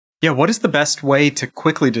Yeah, what is the best way to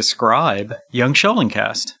quickly describe Young Sheldon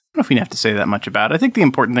Cast? I don't know if we have to say that much about it. I think the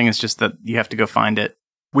important thing is just that you have to go find it.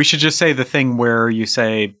 We should just say the thing where you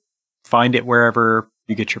say, find it wherever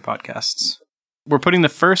you get your podcasts. We're putting the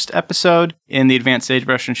first episode in the Advanced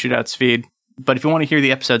Sagebrush and Shootouts feed. But if you want to hear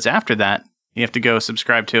the episodes after that, you have to go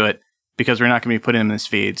subscribe to it because we're not going to be putting them in this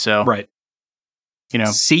feed. So, right.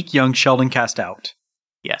 Seek Young Sheldon Cast out.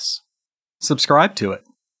 Yes. Subscribe to it.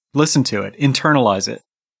 Listen to it. Internalize it.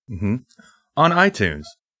 Mm-hmm. On iTunes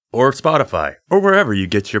or Spotify or wherever you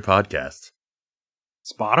get your podcasts.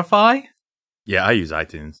 Spotify? Yeah, I use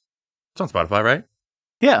iTunes. It's on Spotify, right?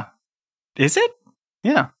 Yeah. Is it?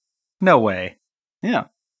 Yeah. No way. Yeah.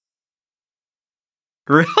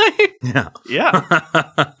 Really? Yeah. Yeah.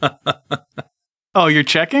 Oh, you're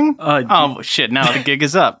checking? Oh, shit. Now the gig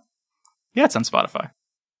is up. Yeah, it's on Spotify.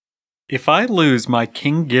 If I lose my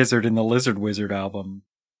King Gizzard and the Lizard Wizard album,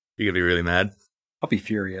 You're going to be really mad? I'll be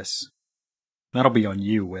furious. That'll be on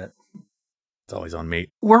you, Whit. It's always on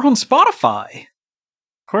me. We're on Spotify.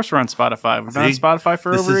 Of course we're on Spotify. We've been on Spotify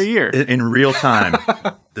for over a year. In real time.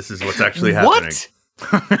 This is what's actually happening.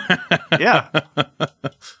 What? Yeah.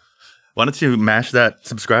 Why don't you mash that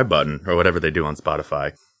subscribe button or whatever they do on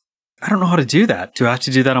Spotify? I don't know how to do that. Do I have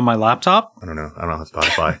to do that on my laptop? I don't know. I don't have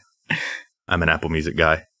Spotify. I'm an Apple Music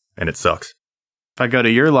guy, and it sucks. If I go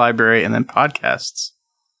to your library and then podcasts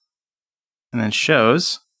and then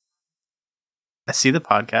shows, I see the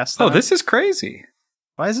podcast. Oh, this is crazy.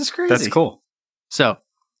 Why is this crazy? That's cool. So,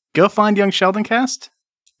 go find Young Sheldon Cast.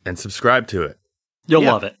 And subscribe to it. You'll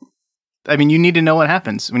love it. I mean, you need to know what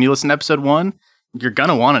happens. When you listen to episode 1, you're going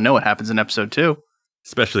to want to know what happens in episode 2.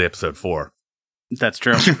 Especially episode 4. That's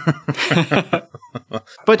true.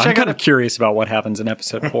 But I'm kind of curious about what happens in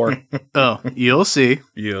episode 4. Oh, you'll see.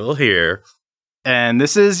 You'll hear. And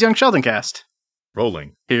this is Young Sheldon Cast.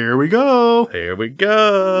 Rolling. Here we go. Here we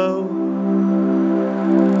go.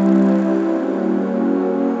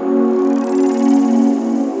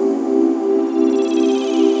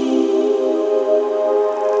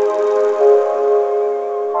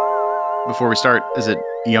 Before we start, is it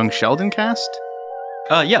Young Sheldon Cast?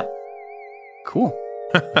 Yeah. Cool.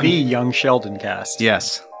 The Young Sheldon Cast.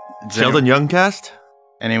 Yes. Sheldon Youngcast?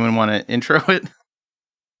 Anyone want to intro it?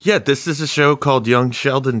 Yeah, this is a show called Young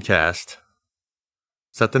Sheldon Cast.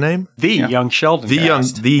 Is that the name? The Young Sheldon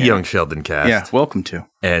Cast. Young Sheldon Cast. Yeah, welcome to.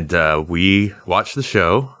 And we watch the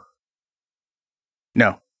show.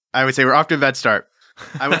 No. I would say we're off to a bad start.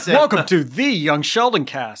 I would say welcome to the Young Sheldon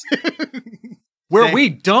Cast, where we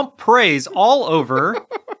dump praise all over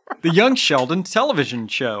the Young Sheldon television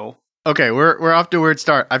show. Okay, we're off to a weird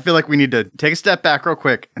start. I feel like we need to take a step back real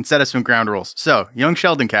quick and set us some ground rules. So, Young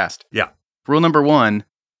Sheldon Cast. Yeah. Rule number 1,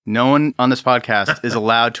 no one on this podcast is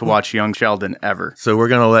allowed to watch Young Sheldon ever. So we're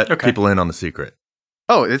going to let people in on the secret.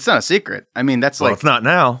 Oh, it's not a secret. I mean, that's Well, it's not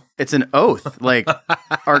now. It's an oath. Like,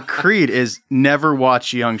 our creed is never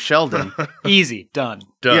watch Young Sheldon. Easy. Done.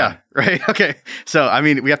 Yeah, right? Okay. So, I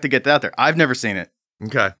mean, we have to get that out there. I've never seen it.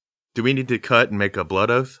 Okay. Do we need to cut and make a blood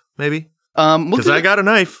oath, maybe? Because I got a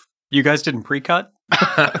knife. You guys didn't pre-cut?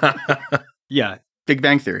 Yeah. Big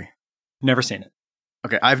Bang Theory. Never seen it.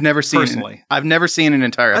 Okay, I've never seen Personally. I've never seen an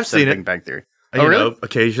entire episode seen of it. Big Bang Theory. You know,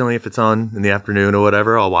 occasionally if it's on in the afternoon or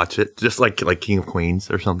whatever, I'll watch it. Just like King of Queens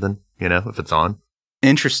or something, you know, if it's on.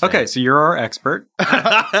 Interesting. Okay, so you're our expert.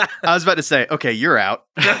 I was about to say, okay, you're out.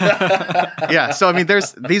 Yeah, so I mean,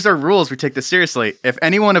 these are rules. We take this seriously. If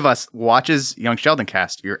any one of us watches Young Sheldon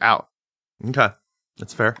Cast, you're out. Okay,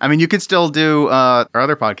 that's fair. I mean, you could still do our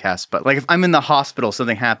other podcasts, but like if I'm in the hospital,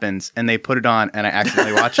 something happens, and they put it on, and I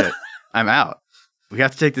accidentally watch it, I'm out. We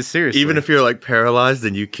have to take this seriously. Even if you're like paralyzed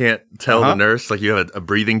and you can't tell the nurse, like you have a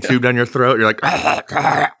breathing tube down your throat, you're like,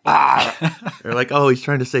 you're like, oh, he's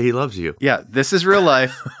trying to say he loves you. Yeah, this is real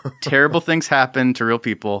life. Terrible things happen to real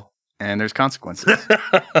people, and there's consequences.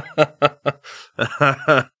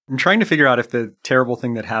 I'm trying to figure out if the terrible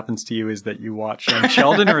thing that happens to you is that you watch Young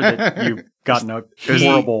Sheldon or that you've gotten a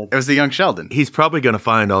horrible... It was the Young Sheldon. He's probably going to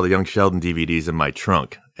find all the Young Sheldon DVDs in my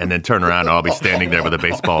trunk and then turn around and I'll be standing there with a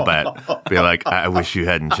baseball bat. Be like, I wish you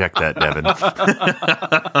hadn't checked that, Devin.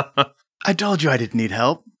 I told you I didn't need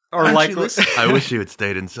help. Or like, I wish you had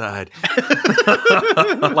stayed inside.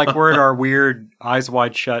 Like we're at our weird eyes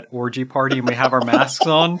wide shut orgy party and we have our masks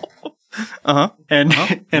on. And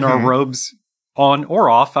our robes on or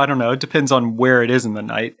off. I don't know. It depends on where it is in the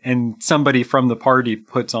night. And somebody from the party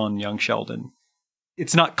puts on Young Sheldon.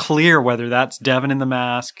 It's not clear whether that's Devin in the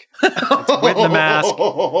mask. It's Whit in the mask.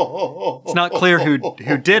 It's not clear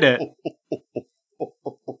who did it.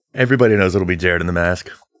 Everybody knows it'll be Jared in the mask.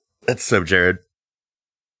 That's so Jared.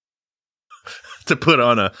 to put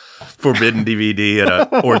on a forbidden DVD at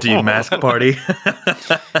a orgy mask party.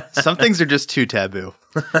 Some things are just too taboo.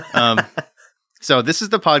 So this is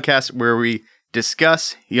the podcast where we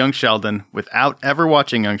discuss Young Sheldon without ever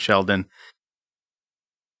watching Young Sheldon.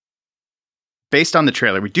 Based on the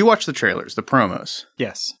trailer. We do watch the trailers, the promos.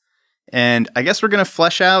 Yes. And I guess we're going to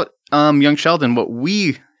flesh out Young Sheldon, what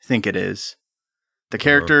we think it is. The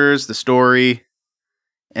characters, the story,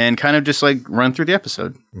 and kind of just like run through the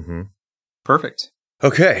episode. Mm-hmm. Perfect.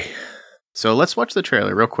 Okay. So let's watch the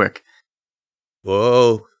trailer real quick.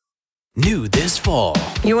 Whoa. New this fall.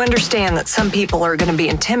 You understand that some people are going to be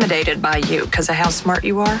intimidated by you because of how smart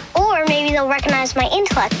you are? Or maybe they'll recognize my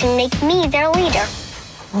intellect and make me their leader.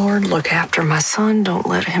 Lord, look after my son. Don't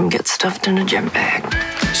let him get stuffed in a gym bag.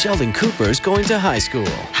 Sheldon Cooper's going to high school.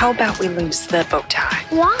 How about we lose the bow tie?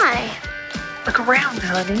 Why? Look around,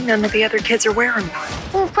 honey. None of the other kids are wearing one.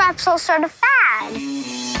 Well, perhaps they'll start a fad.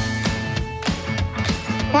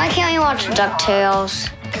 Why can't we watch DuckTales?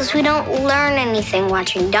 Because we don't learn anything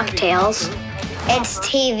watching DuckTales. It's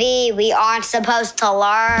TV. We aren't supposed to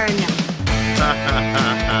learn.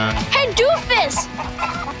 Hey, Doofus!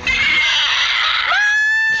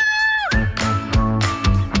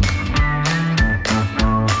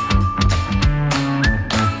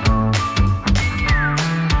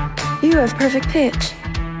 You have perfect pitch.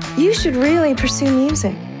 You should really pursue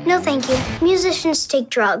music. No, thank you. Musicians take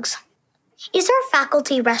drugs. Is there a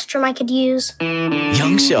faculty restroom I could use?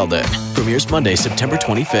 Young Sheldon premieres Monday, September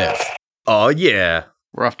 25th. Oh, yeah.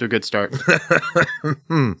 We're off to a good start.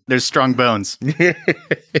 There's strong bones.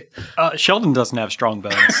 Sheldon doesn't have strong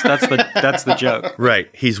bones. That's the joke. Right.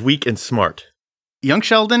 He's weak and smart. Young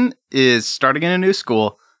Sheldon is starting in a new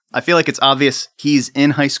school. I feel like it's obvious he's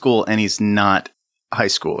in high school and he's not a high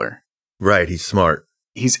schooler. Right. He's smart.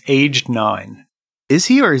 He's aged 9. Is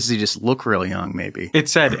he, or does he just look really young, maybe? It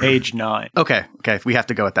said age 9. Okay, we have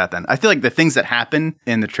to go with that then. I feel like the things that happen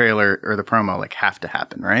in the trailer or the promo like have to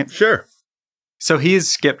happen, right? Sure. So he's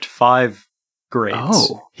skipped 5 grades.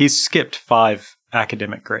 Oh. He's skipped 5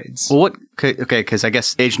 academic grades. Well, what? Okay, because I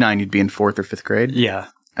guess age 9 you'd be in 4th or 5th grade. Yeah,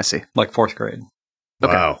 I see. like 4th grade.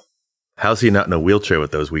 Okay. Wow. How's he not in a wheelchair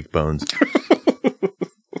with those weak bones?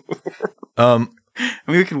 I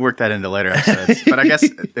mean, we can work that into later episodes. But I guess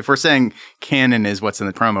if we're saying canon is what's in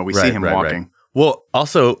the promo, we see him walking. Right. Well,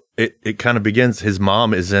 also, it kind of begins, his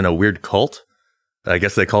mom is in a weird cult. I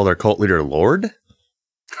guess they call their cult leader Lord.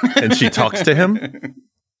 And she talks to him.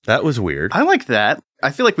 That was weird. I like that. I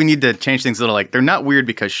feel like we need to change things a little. Like, they're not weird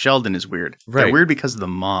because Sheldon is weird. Right. They're weird because of the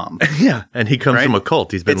mom. Yeah. And he comes Right? from a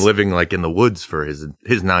cult. He's been living like in the woods for his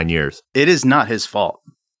 9 years. It is not his fault.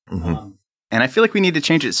 Mm-hmm. And I feel like we need to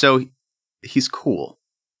change it so he's cool.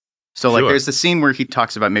 So, like, Sure. there's the scene where he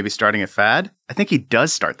talks about maybe starting a fad. I think he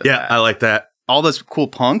does start the Yeah, fad. I like that. All those cool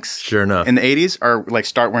punks Sure enough. in the 80s are, like,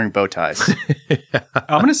 start wearing bow ties.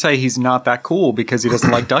 I'm going to say he's not that cool because he doesn't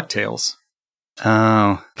like DuckTales.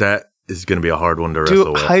 Oh. That is going to be a hard one to wrestle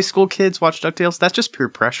Do with. high school kids watch DuckTales? That's just pure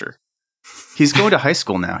pressure. He's going to high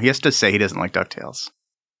school now. He has to say he doesn't like DuckTales.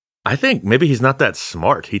 I think maybe he's not that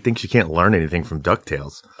smart. He thinks you can't learn anything from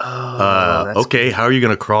DuckTales. Oh, that's Okay, good. how are you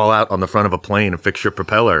going to crawl out on the front of a plane and fix your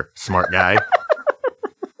propeller, smart guy?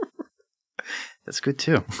 That's good,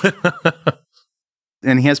 too.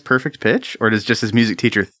 And he has perfect pitch? Or does just his music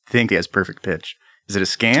teacher think he has perfect pitch? Is it a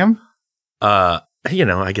scam? I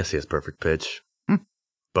guess he has perfect pitch.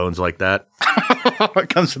 Bones like that. It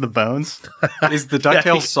comes to the bones. Is the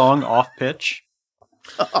DuckTales song off pitch?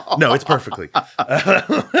 No, it's perfectly.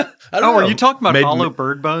 Are you talking about Maybe- hollow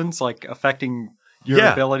bird bones, like affecting your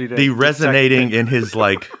ability to the detect resonating things? in his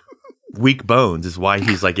like weak bones is why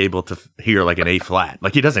he's like able to hear like an A flat.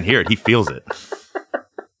 Like he doesn't hear it, he feels it.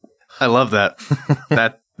 I love that.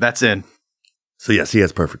 That's in. So yes, he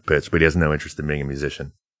has perfect pitch, but he has no interest in being a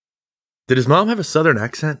musician. Did his mom have a southern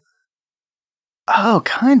accent? Oh,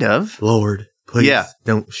 kind of. Lord, please Yeah.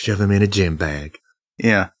 don't shove him in a gym bag.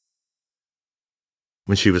 Yeah.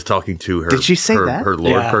 When she was talking to her, Did she say that? her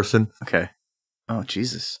Lord Yeah. person? Okay. Oh,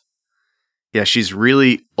 Jesus. Yeah, she's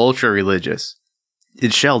really ultra religious.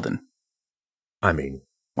 It's Sheldon. I mean,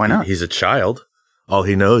 Why not? He's a child. All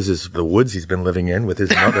he knows is the woods he's been living in with his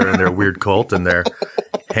mother and their weird cult and their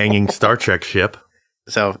hanging Star Trek ship.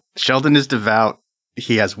 So Sheldon is devout.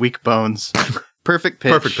 He has weak bones. Perfect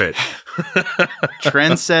pitch. Perfect pitch.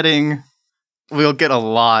 Trend setting. We'll get a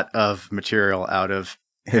lot of material out of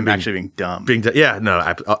him being- actually being dumb.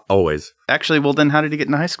 Always. Actually, well, then how did he get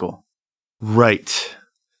into high school? Right.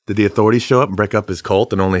 Did the authorities show up and break up his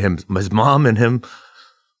cult and only his mom and him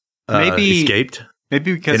Maybe- escaped?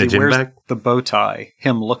 Maybe because In a he gym wears bag? the bow tie,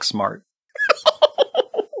 him look smart.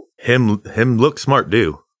 Him look smart,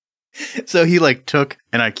 do. So he like took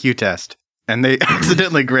an IQ test and they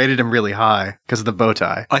accidentally graded him really high because of the bow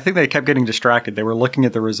tie. I think they kept getting distracted. They were looking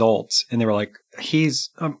at the results and they were like, he's,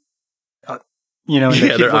 and Yeah,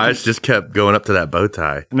 their eyes just kept going up to that bow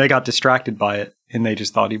tie. and they got distracted by it and they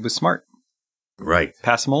just thought he was smart. Right.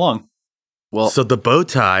 Pass him along. Well, So the bow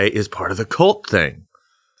tie is part of the cult thing.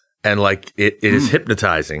 And like it is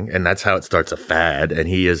hypnotizing, and that's how it starts a fad. And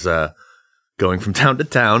he is going from town to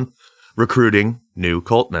town recruiting new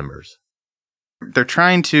cult members. they're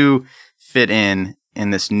trying to fit in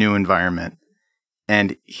this new environment.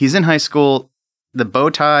 And he's in high school. The bow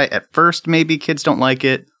tie, at first, maybe kids don't like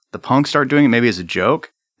it. The punks start doing it maybe as a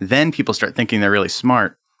joke. Then people start thinking they're really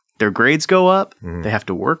smart. Their grades go up. They have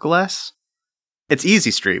to work less. It's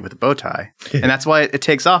easy street with a bow tie. And that's why it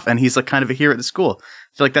takes off. And he's like kind of a hero at the school.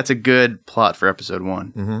 I feel like that's a good plot for episode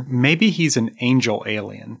 1. Maybe he's an angel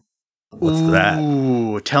alien. What's that?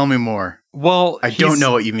 Ooh, tell me more. Well, I don't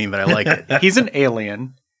know what you mean, but I like it. He's an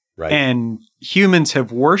alien. Right. And humans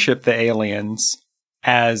have worshipped the aliens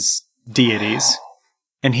as deities.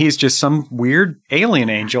 And he's just some weird alien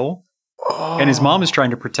angel. And his mom is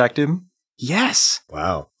trying to protect him. Yes.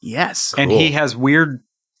 Wow. Yes. And he has weird,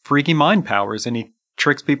 freaky mind powers. And he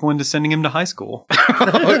tricks people into sending him to high school.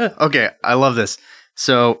 Okay, I love this.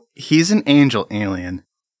 So he's an angel alien.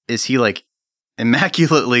 Is he like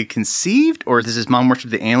immaculately conceived, or does his mom worship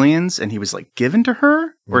the aliens and he was like given to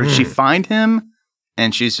her? Or did she find him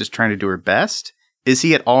and she's just trying to do her best? Is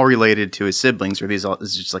he at all related to his siblings, or is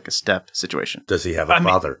this just like a step situation? Does he have a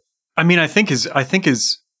father? I mean, I think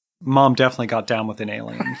his mom definitely got down with an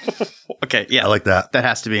alien. Okay, yeah, I like that. that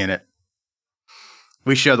has to be in it.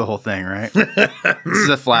 We show the whole thing, right? This is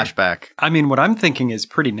a flashback. I mean, what I'm thinking is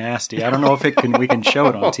pretty nasty. I don't know if we can show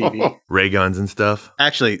it on TV. Ray guns and stuff.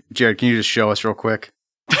 Actually, Jared, can you just show us real quick?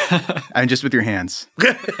 And just with your hands.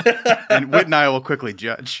 And Whit and I will quickly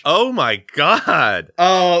judge. Oh my God.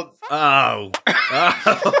 Oh,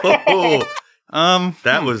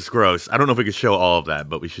 That was gross. I don't know if we could show all of that,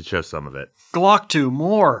 but we should show some of it. Glock 2,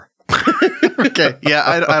 more. okay.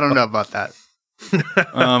 Yeah, I don't know about that.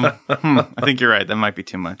 I think you're right. That might be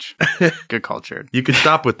too much. Good call, Jared. You could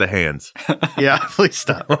stop with the hands. Yeah, please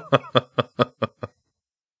stop.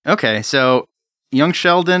 Okay, so young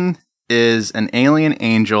Sheldon is an alien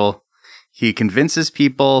angel. He convinces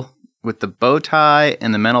people with the bow tie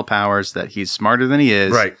and the mental powers that he's smarter than he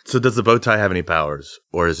is. Right. So does the bow tie have any powers,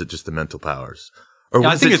 or is it just the mental powers? Or Yeah,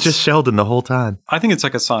 I was think it it's just Sheldon the whole time? I think it's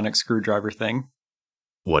like a sonic screwdriver thing.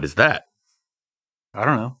 What is that? I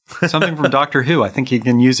don't know. Something from Doctor Who. I think he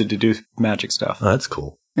can use it to do magic stuff. Oh, that's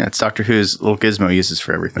cool. Yeah, it's Doctor Who's little gizmo he uses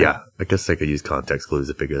for everything. Yeah, I guess they could use context clues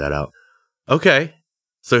to figure that out. Okay.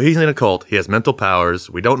 So he's in a cult. He has mental powers.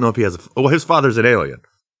 We don't know if he has his father's an alien.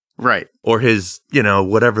 Right. Or his,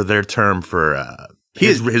 whatever their term for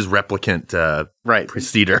his replicant Right.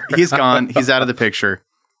 preceder. He's gone. He's out of the picture.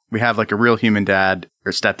 We have like a real human dad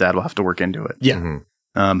or stepdad. We'll have to work into it. Yeah.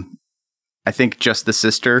 Mhm. I think just the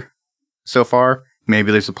sister so far.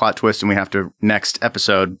 Maybe there's a plot twist and we have to, next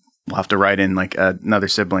episode, we'll have to write in like another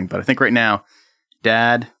sibling. But I think right now,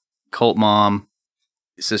 dad, cult mom,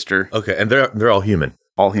 sister, Okay, and they're all human.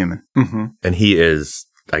 all human. Mm-hmm. And he is,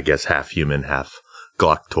 I guess, half human, half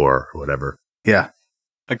Glocktor or whatever. Yeah.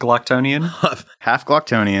 A Gloctonian? Half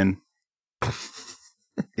Gloctonian.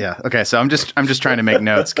 Yeah. Okay. So I'm just trying to make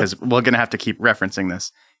notes because we're going to have to keep referencing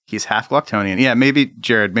this. He's half Gloctonian. Yeah. Maybe,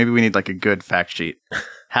 Jared, maybe we need like a good fact sheet.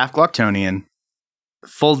 Half Gloctonian,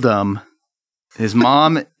 full dumb. His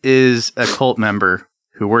mom is a cult member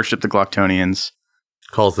who worship the Gloctonians,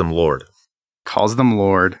 Calls them Lord. calls them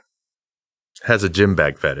Lord. Has a gym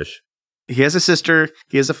bag fetish. He has a sister.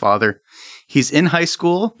 He has a father. He's in high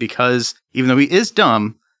school because even though he is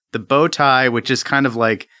dumb, the bow tie, which is kind of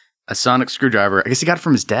like a sonic screwdriver, I guess he got it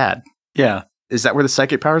from his dad. Yeah. Is that where the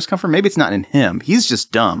psychic powers come from? Maybe it's not in him. He's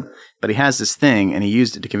just dumb, but he has this thing and he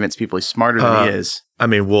used it to convince people he's smarter than he is. I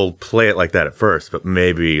mean, we'll play it like that at first, but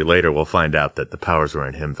maybe later we'll find out that the powers were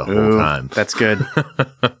in him the whole Ooh, time. That's good.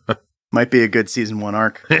 Might be a good season 1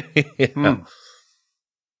 arc. Yeah.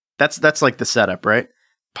 That's like the setup, right?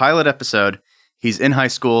 Pilot episode. He's in high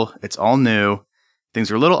school. It's all new. Things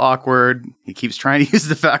are a little awkward. He keeps trying to use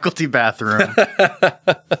the faculty bathroom.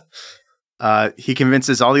 He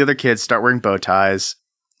convinces all the other kids to start wearing bow ties,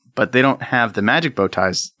 but they don't have the magic bow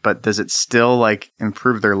ties. But does it still like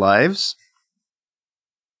improve their lives?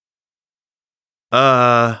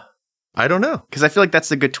 I don't know. Because I feel like that's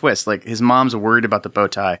the good twist. Like his mom's worried about the bow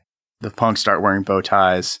tie. The punks start wearing bow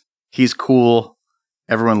ties. He's cool.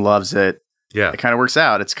 Everyone loves it. Yeah, It kind of works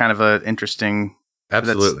out. It's kind of an interesting.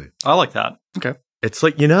 absolutely. I like that. It's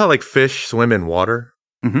like, how like fish swim in water?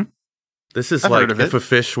 Mhm. This is I've like heard of if it. a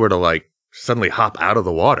fish were to like suddenly hop out of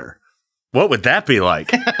the water. What would that be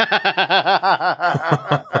like?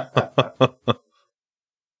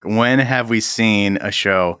 When have we seen a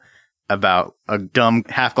show about a dumb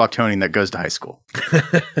half Gloctonian that goes to high school?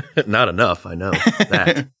 Not enough, I know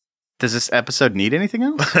that. Does this episode need anything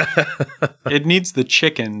else? It needs the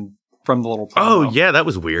chicken from the little Oh, promo. yeah, that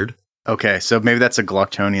was weird. Okay, so maybe that's a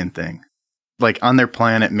Gloctonian thing. Like on their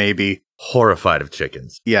planet, maybe. Horrified of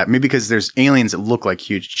chickens. Yeah, maybe because there's aliens that look like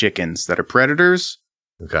huge chickens that are predators.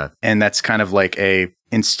 Okay. And that's kind of like a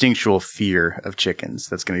instinctual fear of chickens.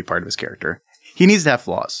 That's going to be part of his character. He needs to have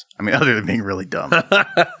flaws. I mean, other than being really dumb.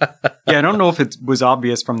 Yeah, I don't know if it was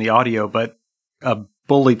obvious from the audio, but a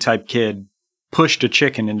bully type kid pushed a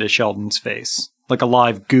chicken into Sheldon's face. Like a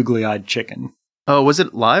live, googly-eyed chicken. Oh, was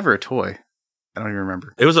it live or a toy? I don't even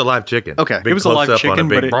remember. It was a live chicken. Okay. Big It was a live close-up on chicken,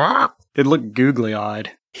 big but it looked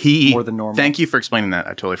googly-eyed he more than normal. Thank you for explaining that.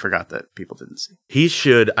 I totally forgot that people didn't see. he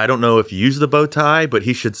should, I don't know if use the bow tie, but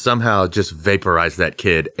he should somehow just vaporize that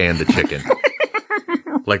kid and the chicken.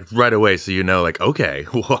 Like right away, so you know, like, okay,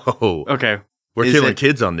 whoa. Okay. We're Is killing it-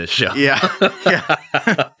 kids on this show. Yeah.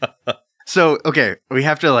 Yeah. So, okay, we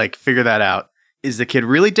have to like figure that out. Is the kid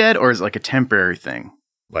really dead or is it like a temporary thing?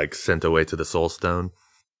 Like sent away to the soul stone.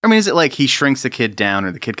 I mean, is it like he shrinks the kid down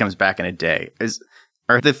or the kid comes back in a day?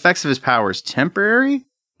 Are the effects of his powers temporary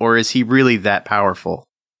or is he really that powerful?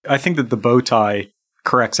 I think that the bow tie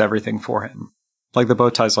corrects everything for him. Like the bow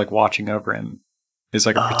tie's like watching over him. Is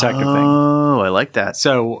like a protective thing. Oh, I like that.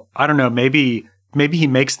 So I don't know. Maybe he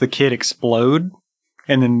makes the kid explode,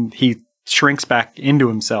 and then he shrinks back into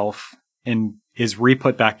himself and is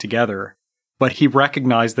re-put back together. But he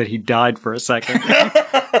recognized that he died for a second,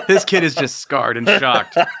 This kid is just scarred and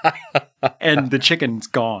shocked. and the chicken's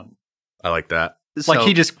gone. I like that. Like So-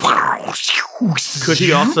 he just Could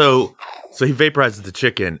he also, so he vaporizes the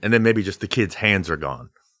chicken and then maybe just the kid's hands are gone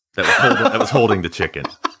that was holding the chicken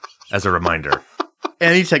as a reminder.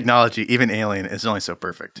 Any technology, even alien, is only so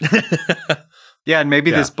perfect. Yeah, and maybe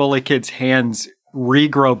Yeah. this bully kid's hands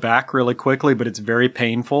regrow back really quickly, but it's very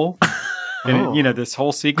painful. And this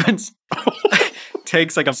whole sequence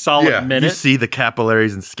takes like a solid minute. You see the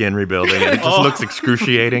capillaries and skin rebuilding and it just looks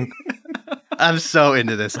excruciating. I'm so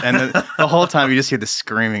into this. And the whole time you just hear the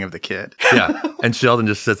screaming of the kid. Yeah. And Sheldon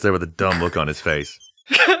just sits there with a dumb look on his face.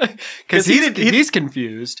 Because he's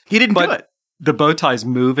confused. He didn't do But it. the bow tie's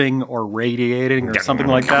moving or radiating or something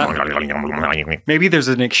like that. Maybe there's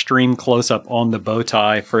an extreme close-up on the bow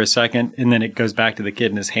tie for a second, and then it goes back to the kid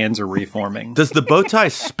and his hands are reforming. Does the bow tie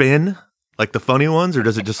spin like the funny ones, or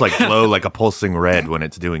does it just like glow like a pulsing red when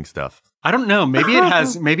it's doing stuff? I don't know. Maybe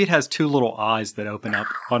it has two little eyes that open up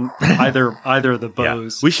on either of the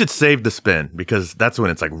bows. We should save the spin because that's when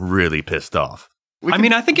it's like really pissed off. We I can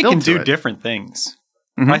mean, I think it build can to do different things.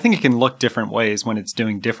 Mhm. I think it can look different ways when it's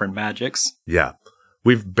doing different magics. Yeah.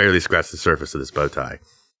 We've barely scratched the surface of this bow tie.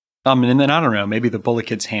 And then I don't know. Maybe the bully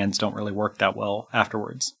kid's hands don't really work that well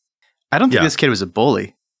afterwards. I don't think Yeah. this kid was a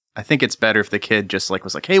bully. I think it's better if the kid just like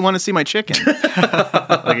was like, "Hey, want to see my chicken?"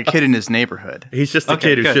 Like a kid in his neighborhood. He's just a Okay,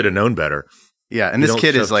 kid who good. should have known better. Yeah, and You this don't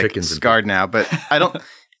kid is shove like chickens in scarred now, but I don't.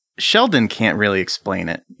 Sheldon can't really explain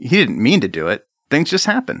it. He didn't mean to do it. Things just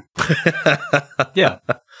happen. Yeah.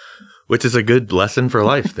 Which is a good lesson for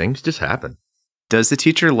life. Things just happen. Does the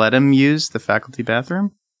teacher let him use the faculty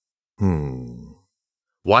bathroom?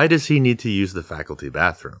 Why does he need to use the faculty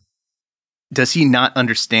bathroom? Does he not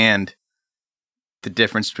understand the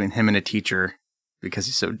difference between him and a teacher because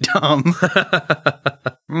he's so dumb?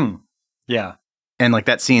 Yeah. And like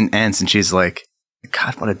that scene ends, and she's like,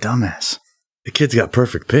 "God, what a dumbass! The kid's got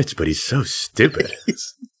perfect pitch, but he's so stupid.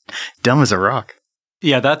 He's dumb as a rock."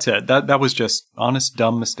 Yeah, that's it. That was just honest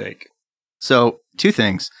dumb mistake. So, two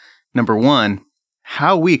things. Number one,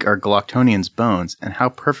 how weak are Gloctonians' bones, and how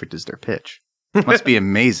perfect is their pitch? Must be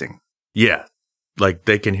amazing. Yeah. Like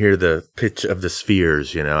they can hear the pitch of the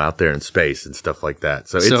spheres, out there in space and stuff like that.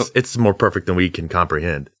 So it's more perfect than we can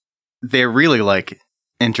comprehend. They're really like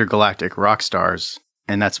intergalactic rock stars,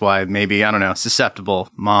 and that's why maybe, I don't know, susceptible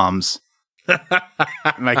moms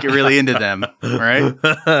might get really into them,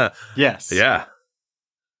 right? Yes. Yeah.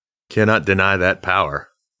 Cannot deny that power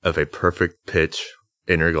of a perfect pitch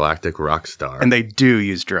intergalactic rock star. And they do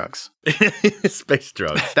use drugs. Space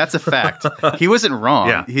drugs. That's a fact. He wasn't wrong.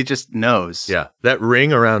 Yeah. He just knows. Yeah. That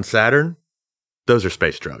ring around Saturn, those are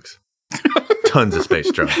space drugs. Tons of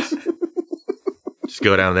space drugs. Just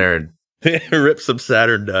go down there and rip some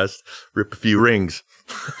Saturn dust, rip a few rings.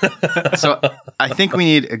 So I think we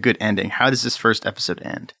need a good ending. How does this first episode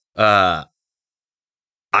end? I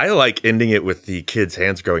like ending it with the kid's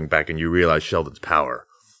hands growing back and you realize Sheldon's power.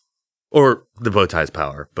 Or the bow tie's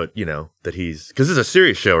power, but that he's, because this is a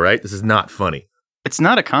serious show, right? This is not funny. It's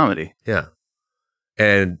not a comedy. Yeah.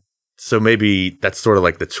 And so maybe that's sort of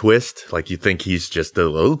like the twist. Like you think he's just a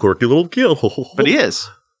little quirky little kid. But he is.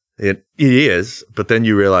 He is. But then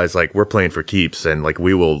you realize like we're playing for keeps and like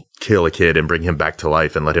we will kill a kid and bring him back to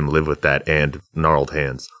life and let him live with that and gnarled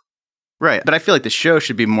hands. Right. But I feel like the show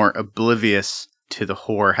should be more oblivious to the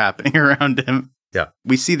horror happening around him. Yeah.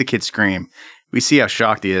 We see the kid scream. We see how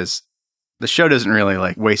shocked he is. The show doesn't really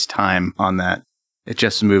like waste time on that. It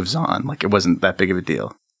just moves on. Like it wasn't that big of a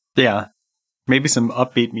deal. Yeah. Maybe some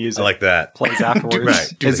upbeat music. I like that. Plays afterwards.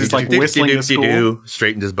 Right. As he's like whistling to school.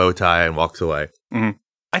 Straightened his bow tie and walks away. Mm-hmm.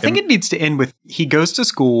 I think it needs to end with he goes to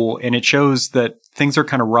school and it shows that things are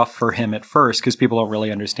kind of rough for him at first because people don't really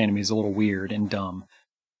understand him. He's a little weird and dumb.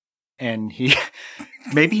 And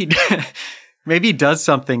maybe he does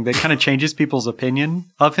something that kind of changes people's opinion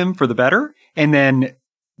of him for the better. And then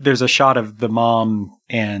there's a shot of the mom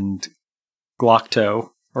and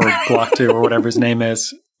Glockto or whatever his name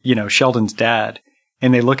is, Sheldon's dad.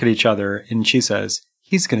 And they look at each other and she says,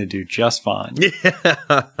 he's going to do just fine.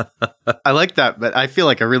 Yeah. I like that, but I feel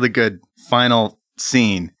like a really good final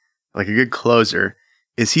scene, like a good closer,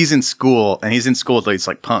 is he's in school and he's in school with these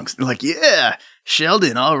like punks. They're like, yeah,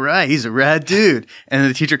 Sheldon, all right, he's a rad dude. And then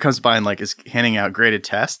the teacher comes by and like is handing out graded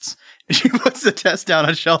tests. And she puts the test down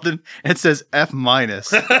on Sheldon and it says F-.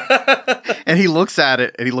 And he looks at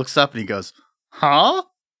it and he looks up and he goes, huh?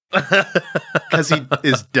 Because he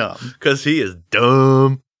is dumb. Because he is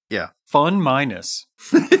dumb. Yeah. Fun minus.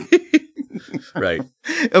 Right.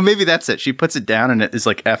 Oh, maybe that's it. She puts it down and it is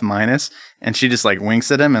like F-, and she just like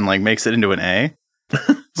winks at him and like makes it into an A.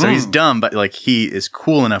 So he's dumb, but like he is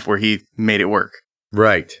cool enough where he made it work.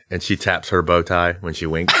 Right. And she taps her bow tie when she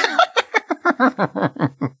winks.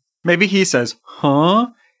 Maybe he says, huh?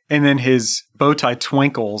 And then his bow tie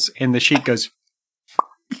twinkles and the sheet goes,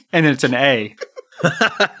 and then it's an A.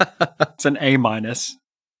 It's an A-.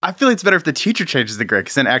 I feel like it's better if the teacher changes the grade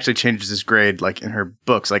because then it actually changes his grade like in her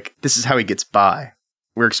books. Like, this is how he gets by.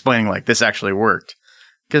 We're explaining like this actually worked.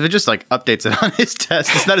 Because it just like updates it on his test.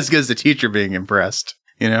 It's not as good as the teacher being impressed,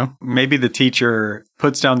 Maybe the teacher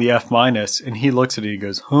puts down the F- and he looks at it and he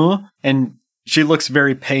goes, huh? And she looks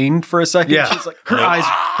very pained for a second. Yeah. She's like, Her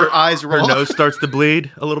eyes roll. Her nose starts to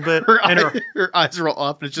bleed a little bit. Her eyes roll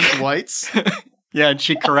up and it's just whites. Yeah, and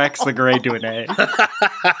she corrects the grade to an A.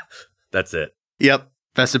 That's it. Yep.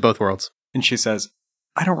 Best of both worlds. And she says,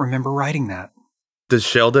 I don't remember writing that. Does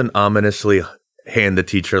Sheldon ominously hand the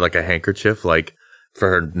teacher like a handkerchief, like for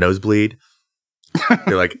her nosebleed?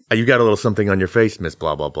 They're like, you got a little something on your face, Miss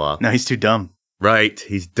blah, blah, blah. No, he's too dumb. Right.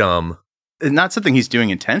 He's dumb. It's not something he's doing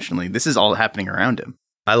intentionally. This is all happening around him.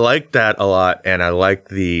 I like that a lot. And I like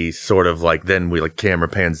the sort of like, then we like camera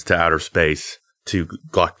pans to outer space to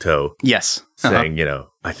Glockto. Yes. Saying,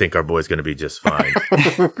 I think our boy's going to be just fine.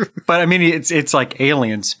 But I mean, it's like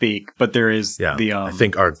alien speak, but there is I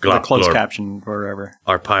think our the closed caption or whatever.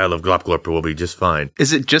 Our pile of Glopglorp will be just fine.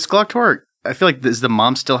 Is it just Glocktor? I feel like, does the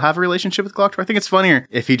mom still have a relationship with Glocktor? I think it's funnier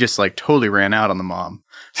if he just like totally ran out on the mom.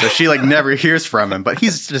 So she like never hears from him, but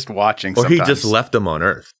he's just watching Or sometimes. he just left him on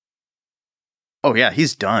Earth. Oh yeah,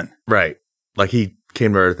 he's done. Right. Like he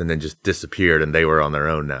came to Earth and then just disappeared and they were on their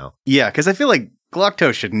own now. Yeah, because I feel like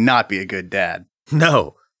Glockto should not be a good dad.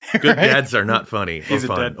 No. Good Right? dads are not funny or He's a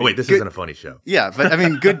fun. deadbeat. Oh, wait, this Good- isn't a funny show. Yeah, but I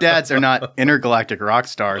mean, good dads are not intergalactic rock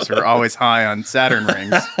stars who are always high on Saturn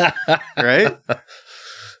rings, right?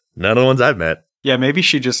 None of the ones I've met. Yeah, maybe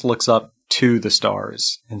she just looks up to the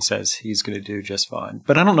stars and says he's going to do just fine.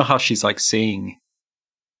 But I don't know how she's like seeing.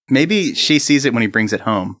 Maybe she sees it when he brings it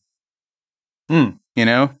home. Mm.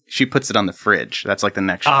 She puts it on the fridge. That's like the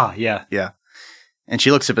next shot. Ah, yeah. Yeah. And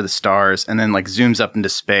she looks up at the stars and then like zooms up into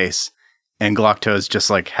space. And Glockto's just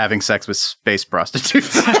like having sex with space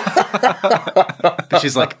prostitutes. But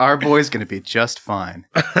she's like, our boy's going to be just fine.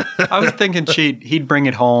 I was thinking he'd bring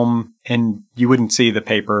it home and you wouldn't see the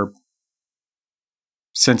paper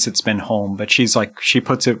since it's been home. But she's like, she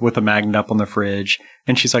puts it with a magnet up on the fridge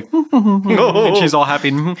and she's like, and she's all happy.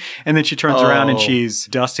 And then she turns around and she's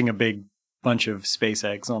dusting a big bunch of space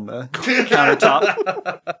eggs on the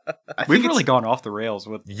countertop. We've really gone off the rails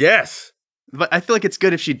with. Yes. But I feel like it's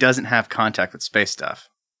good if she doesn't have contact with space stuff.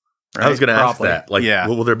 Right? I was going to ask Probably. that. Like, Yeah.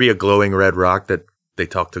 will there be a glowing red rock that they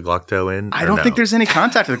talk to Glockto in? I or don't no? think there's any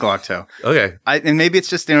contact with Glockto. Okay. And maybe it's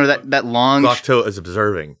just, that long... Glockto is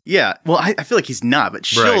observing. Yeah. Well, I feel like he's not,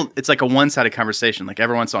 but Right. it's like a one-sided conversation. Like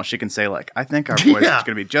every once in a while she can say like, I think our boy's Yeah. going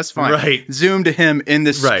to be just fine. Right. Zoom to him in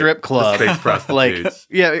this Right. strip club. The space prostitutes. Like,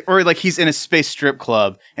 yeah. Or like he's in a space strip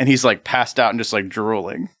club and he's like passed out and just like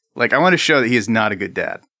drooling. Like I want to show that he is not a good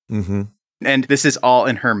dad. Mm-hmm. And this is all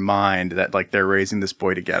in her mind that like they're raising this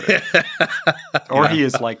boy together. Or he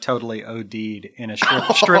is like totally OD'd in a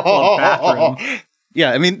strip club bathroom.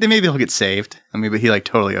 Yeah, I mean, maybe he'll get saved. I mean, but he like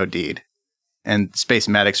totally OD'd. And space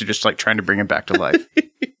medics are just like trying to bring him back to life. Do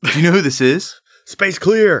you know who this is? Space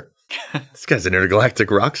Clear. This guy's an intergalactic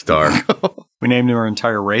rock star. We named our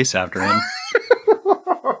entire race after him.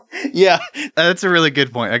 Yeah, that's a really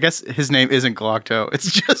good point. I guess his name isn't Glocto.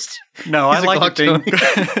 It's just no. I like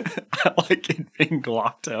it being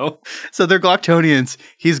Glocto. So they're Gloctonians.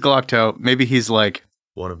 He's Glocto. Maybe he's like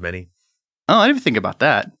one of many. Oh, I didn't think about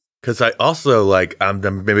that. Because I also like I'm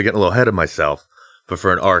maybe getting a little ahead of myself, but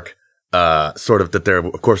for an arc, sort of that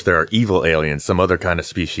there are evil aliens, some other kind of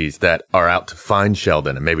species that are out to find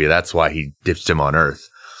Sheldon, and maybe that's why he ditched him on Earth,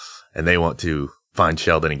 and they want to find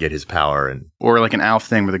Sheldon and get his power. Or like an ALF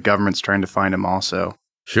thing where the government's trying to find him also.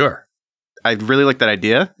 Sure. I really like that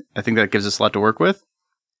idea. I think that gives us a lot to work with.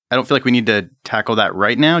 I don't feel like we need to tackle that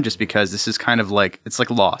right now just because this is kind of like, it's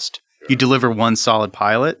like Lost. You deliver one solid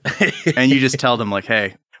pilot and you just tell them like,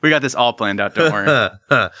 hey, we got this all planned out, don't worry.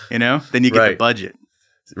 You know? Then you get the budget.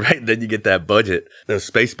 Right, then you get that budget, those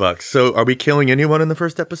space bucks. So are we killing anyone in the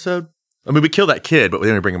first episode? I mean, we kill that kid, but we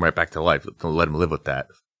didn't bring him right back to life. Don't let him live with that.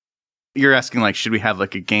 You're asking, like, should we have,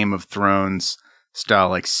 like, a Game of Thrones style,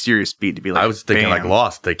 like, serious beat to be like, I was thinking, bam. like,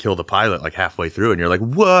 Lost. They kill the pilot, like, halfway through, and you're like,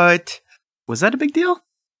 what? Was that a big deal?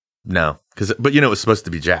 No. But, you know, it was supposed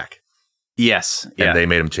to be Jack. Yes. And yeah. they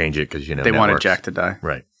made him change it because, you know, they networks. wanted Jack to die.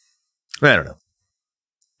 Right. I don't know.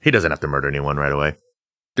 He doesn't have to murder anyone right away.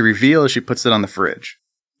 The reveal is she puts it on the fridge.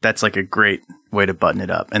 That's, like, a great way to button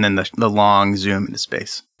it up. And then the long zoom into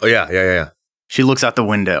space. Oh, yeah. She looks out the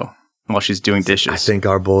window while she's doing dishes. I think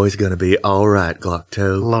our boy's going to be all right,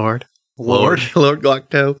 Glocto. Lord Glocto.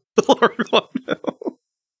 Lord Glocto.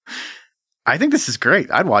 I think this is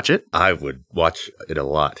great. I'd watch it. I would watch it a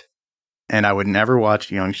lot. And I would never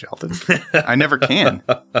watch Young Sheldon. I never can.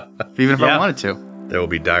 Even if I wanted to. There will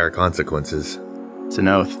be dire consequences. It's an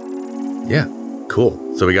oath. Yeah.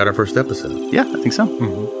 Cool. So we got our first episode. Yeah, I think so.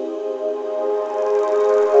 Mm-hmm.